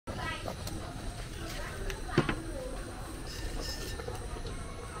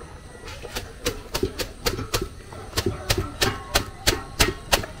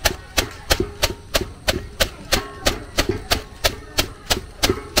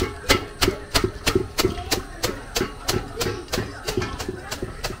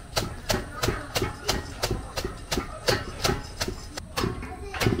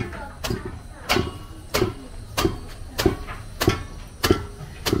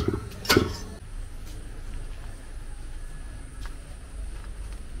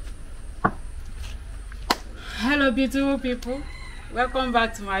Hello beautiful people, welcome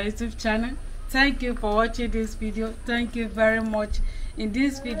back to my YouTube channel. Thank you for watching this video. Thank you very much. In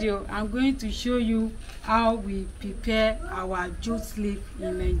this video I'm going to show you how we prepare our jute leaf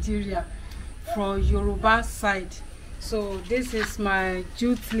in Nigeria from Yoruba side. So this is my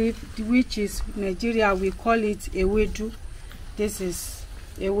jute leaf, which is Nigeria we call it ewedu. This is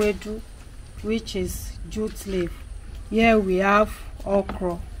ewedu, which is jute leaf. Here we have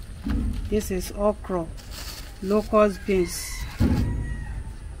okra. This is okra, locust beans.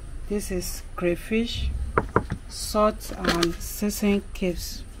 This is crayfish, salt and seasoning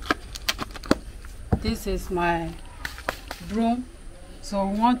cubes. This is my broom. So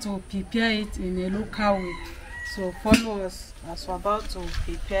we want to prepare it in a local way. So follow us as we're about to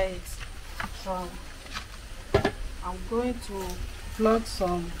prepare it. So I'm going to pluck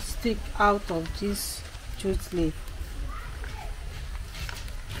some stick out of this jute leaf.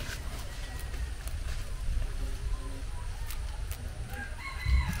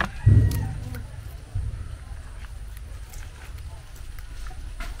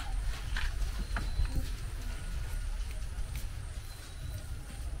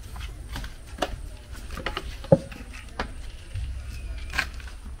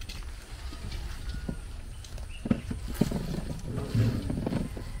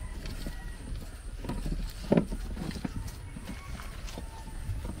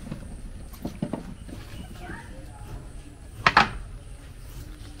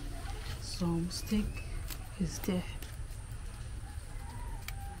 Some stick is there.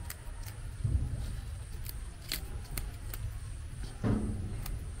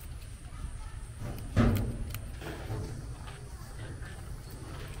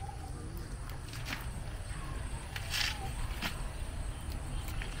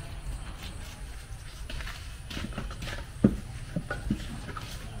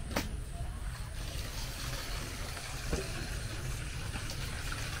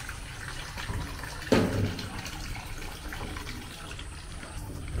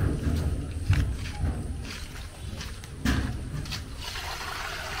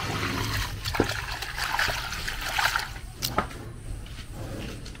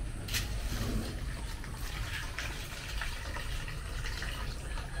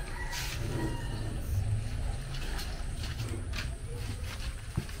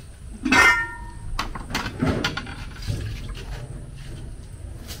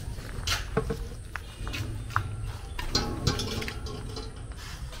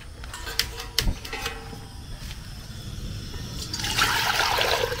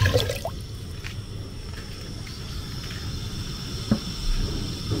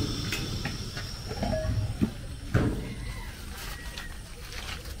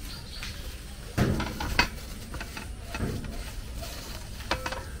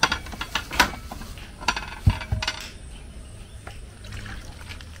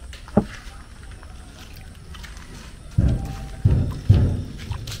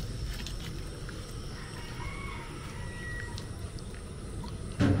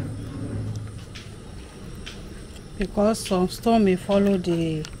 Because some storm may follow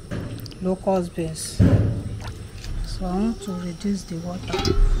the locust beans, so I want to reduce the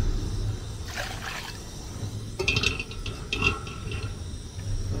water.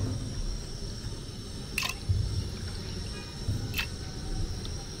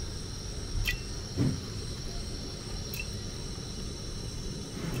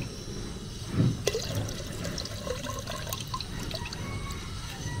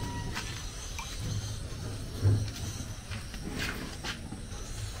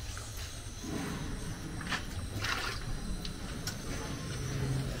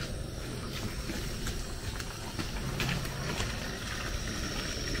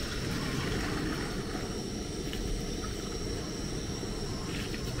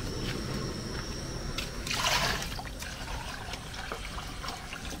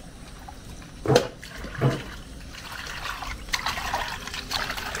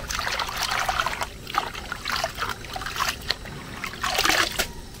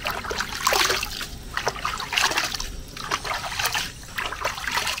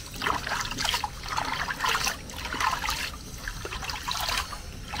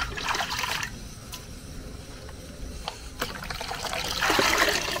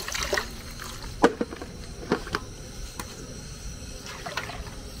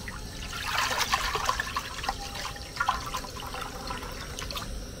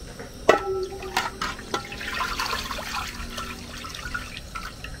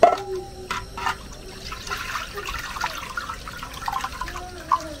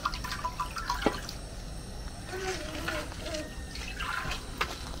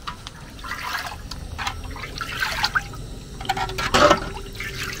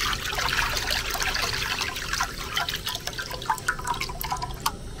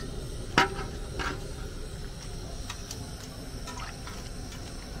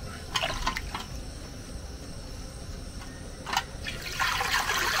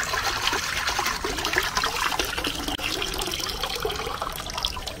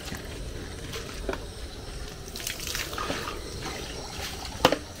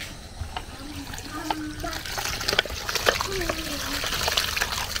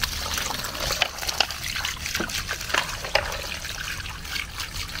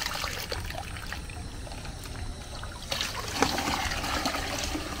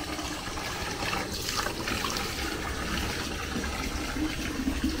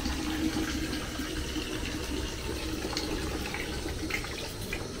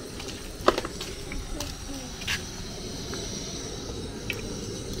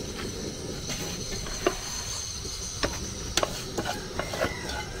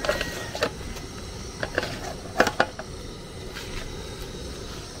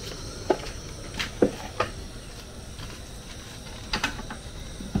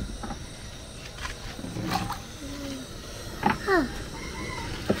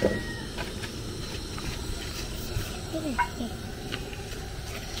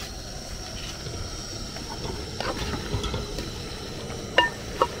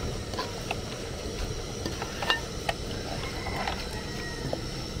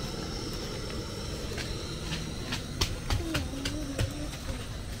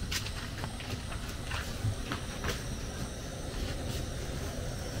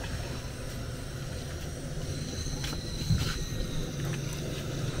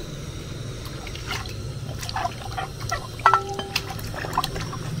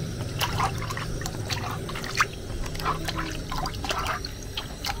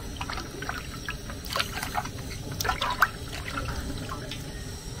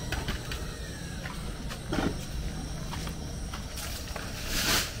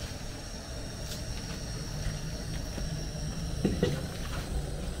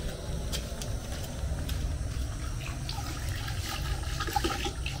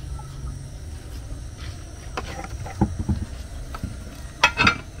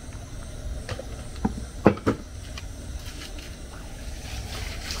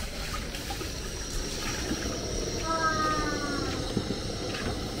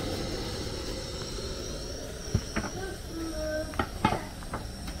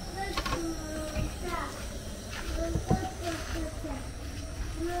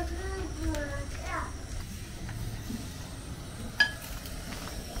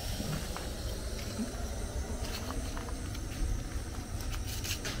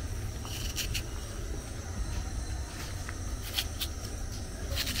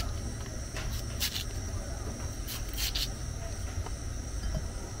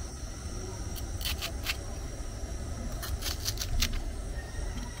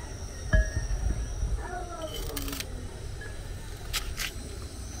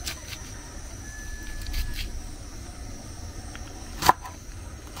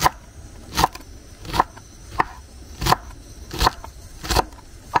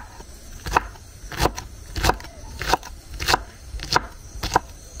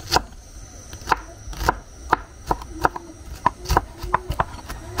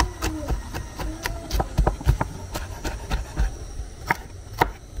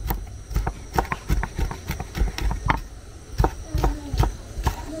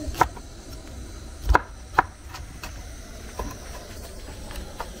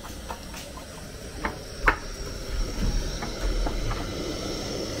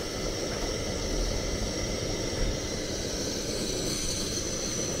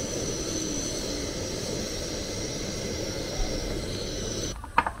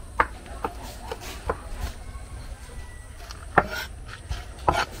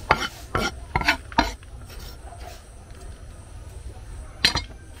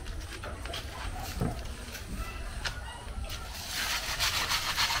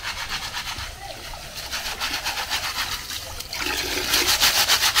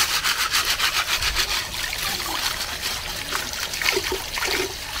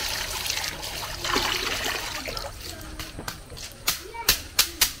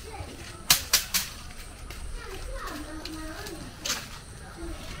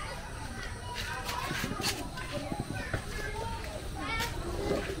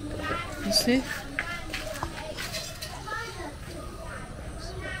 see,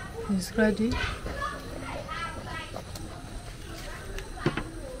 it's ready.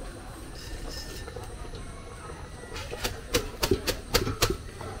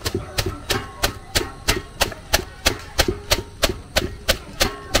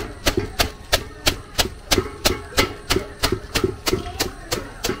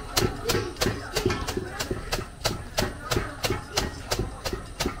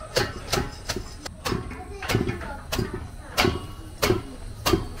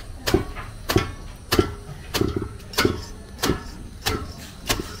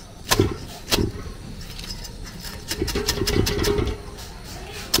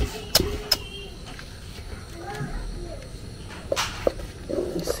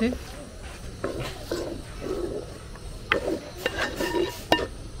 See?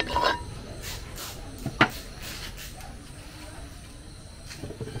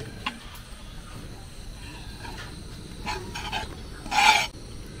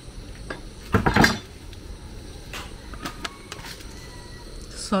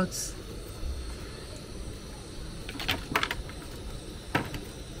 Salt.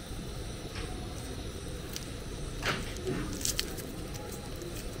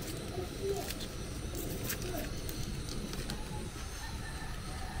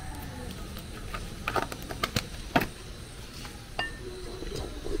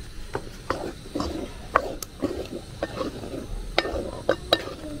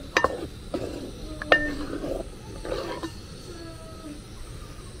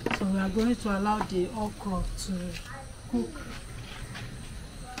 So we are going to allow the okra to cook.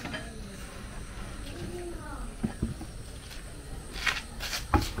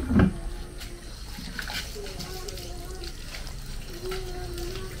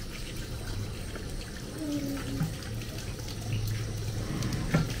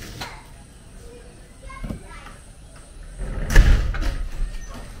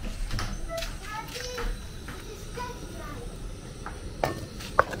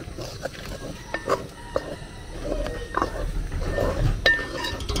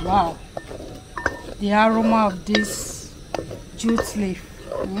 Wow, the aroma of this jute leaf.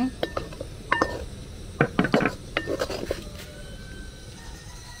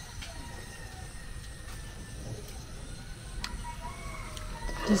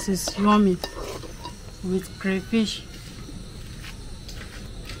 This is yummy with crayfish.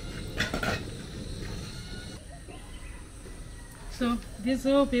 So these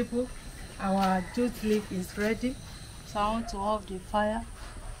little people, our jute leaf is ready. So I want to off the fire.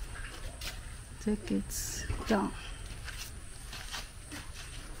 Take it down.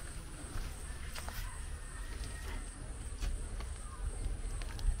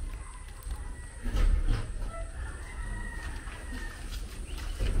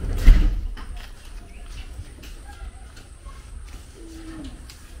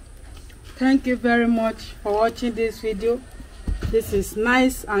 Thank you very much for watching this video. This is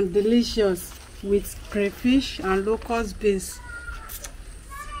nice and delicious with crayfish and locust beans.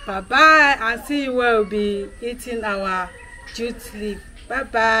 Bye bye, and see you where we'll be eating our jute leaf. Bye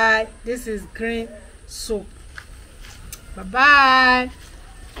bye. This is green soup. Bye bye.